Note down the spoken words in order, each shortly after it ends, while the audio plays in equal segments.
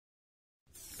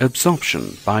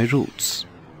Absorption by roots.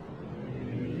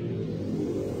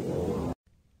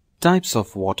 Types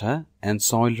of water and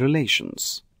soil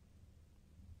relations.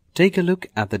 Take a look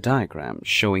at the diagram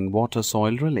showing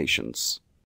water-soil relations.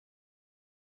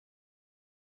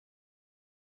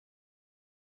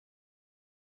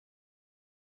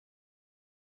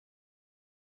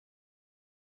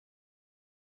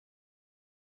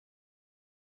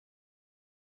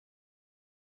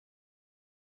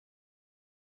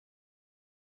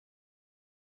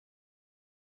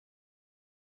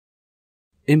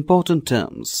 Important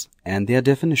terms and their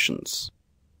definitions.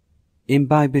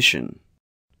 Imbibition.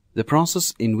 The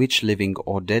process in which living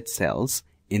or dead cells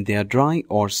in their dry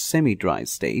or semi-dry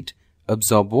state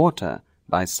absorb water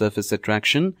by surface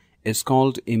attraction is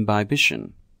called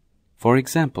imbibition. For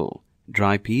example,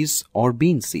 dry peas or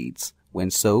bean seeds,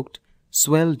 when soaked,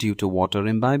 swell due to water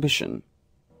imbibition.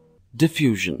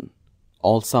 Diffusion.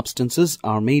 All substances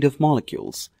are made of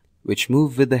molecules which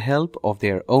move with the help of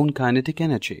their own kinetic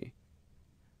energy.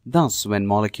 Thus, when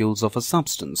molecules of a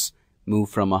substance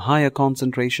move from a higher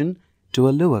concentration to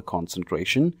a lower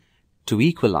concentration to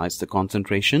equalize the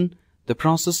concentration, the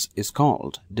process is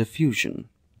called diffusion.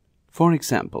 For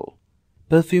example,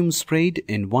 perfume sprayed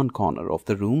in one corner of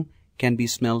the room can be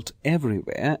smelt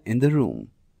everywhere in the room.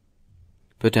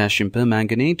 Potassium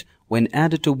permanganate, when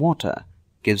added to water,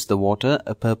 gives the water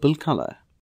a purple color.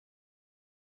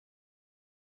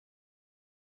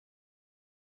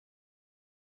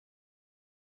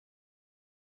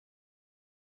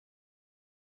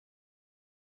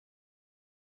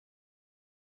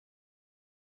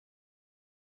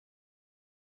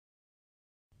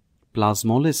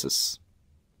 Plasmolysis.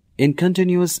 In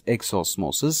continuous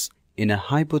exosmosis in a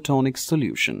hypotonic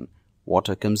solution,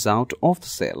 water comes out of the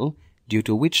cell, due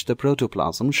to which the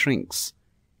protoplasm shrinks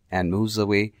and moves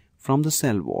away from the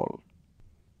cell wall.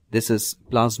 This is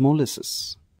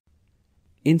plasmolysis.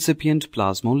 Incipient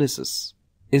plasmolysis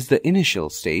is the initial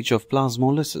stage of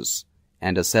plasmolysis,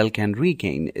 and a cell can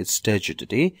regain its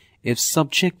turgidity if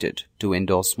subjected to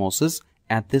endosmosis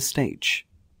at this stage.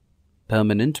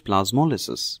 Permanent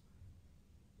plasmolysis.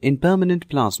 In permanent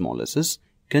plasmolysis,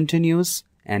 continuous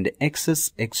and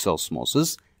excess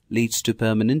exosmosis leads to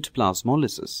permanent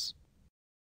plasmolysis.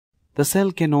 The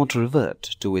cell cannot revert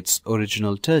to its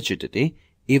original turgidity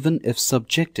even if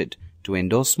subjected to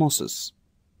endosmosis.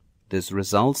 This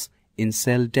results in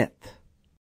cell death.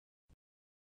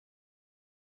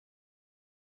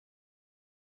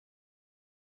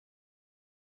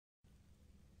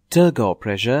 Turgor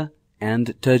pressure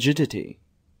and turgidity.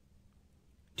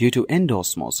 Due to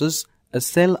endosmosis, a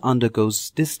cell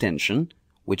undergoes distension,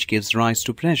 which gives rise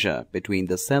to pressure between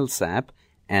the cell sap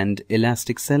and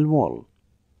elastic cell wall.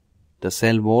 The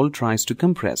cell wall tries to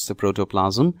compress the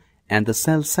protoplasm and the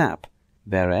cell sap,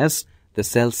 whereas the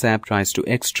cell sap tries to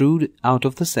extrude out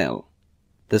of the cell.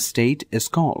 The state is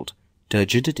called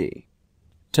turgidity.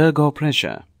 Turgor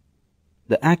pressure.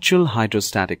 The actual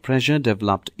hydrostatic pressure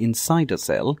developed inside a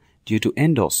cell due to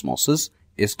endosmosis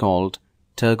is called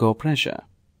Turgot pressure.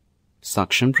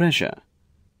 Suction pressure.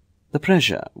 The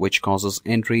pressure which causes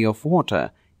entry of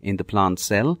water in the plant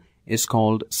cell is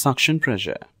called suction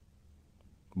pressure.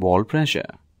 Wall pressure.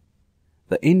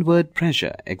 The inward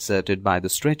pressure exerted by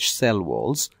the stretched cell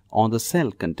walls on the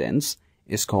cell contents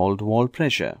is called wall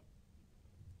pressure.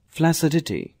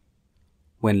 Flaccidity.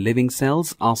 When living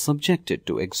cells are subjected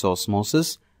to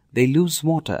exosmosis, they lose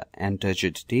water and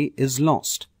turgidity is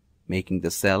lost, making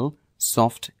the cell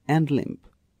soft and limp.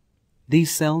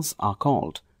 These cells are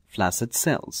called flaccid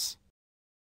cells.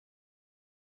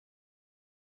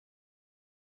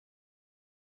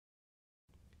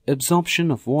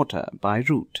 Absorption of water by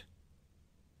root.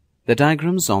 The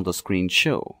diagrams on the screen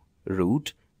show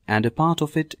root and a part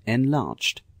of it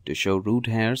enlarged to show root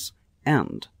hairs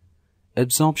and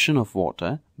absorption of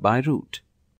water by root.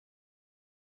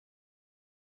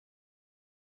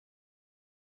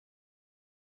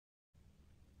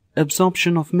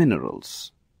 Absorption of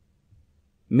minerals.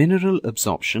 Mineral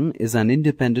absorption is an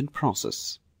independent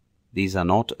process. These are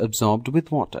not absorbed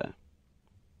with water.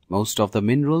 Most of the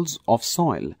minerals of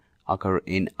soil occur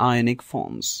in ionic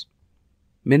forms.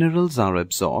 Minerals are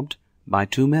absorbed by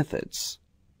two methods: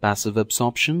 passive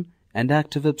absorption and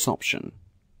active absorption.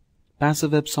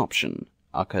 Passive absorption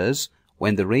occurs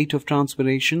when the rate of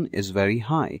transpiration is very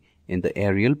high in the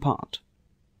aerial part.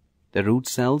 The root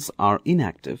cells are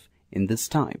inactive in this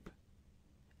type.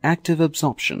 Active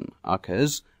absorption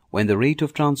occurs when the rate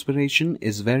of transpiration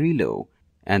is very low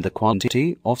and the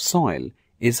quantity of soil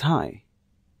is high.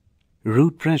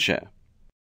 Root pressure.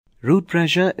 Root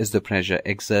pressure is the pressure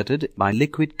exerted by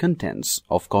liquid contents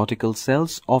of cortical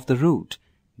cells of the root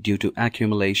due to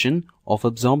accumulation of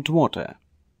absorbed water.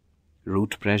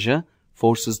 Root pressure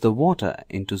forces the water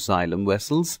into xylem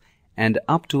vessels and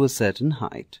up to a certain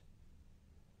height.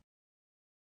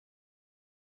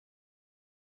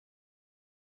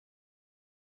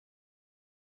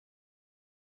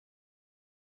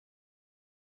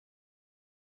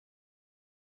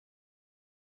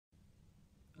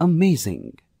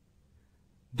 Amazing!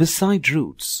 Beside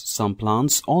roots, some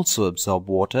plants also absorb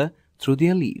water through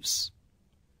their leaves.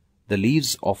 The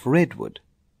leaves of redwood,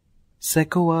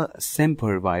 Sequoia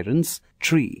sempervirens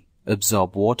tree,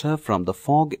 absorb water from the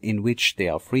fog in which they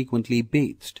are frequently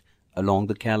bathed along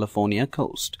the California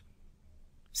coast.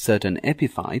 Certain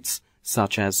epiphytes,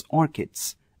 such as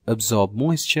orchids, absorb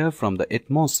moisture from the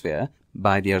atmosphere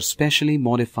by their specially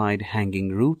modified hanging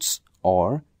roots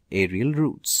or aerial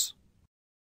roots.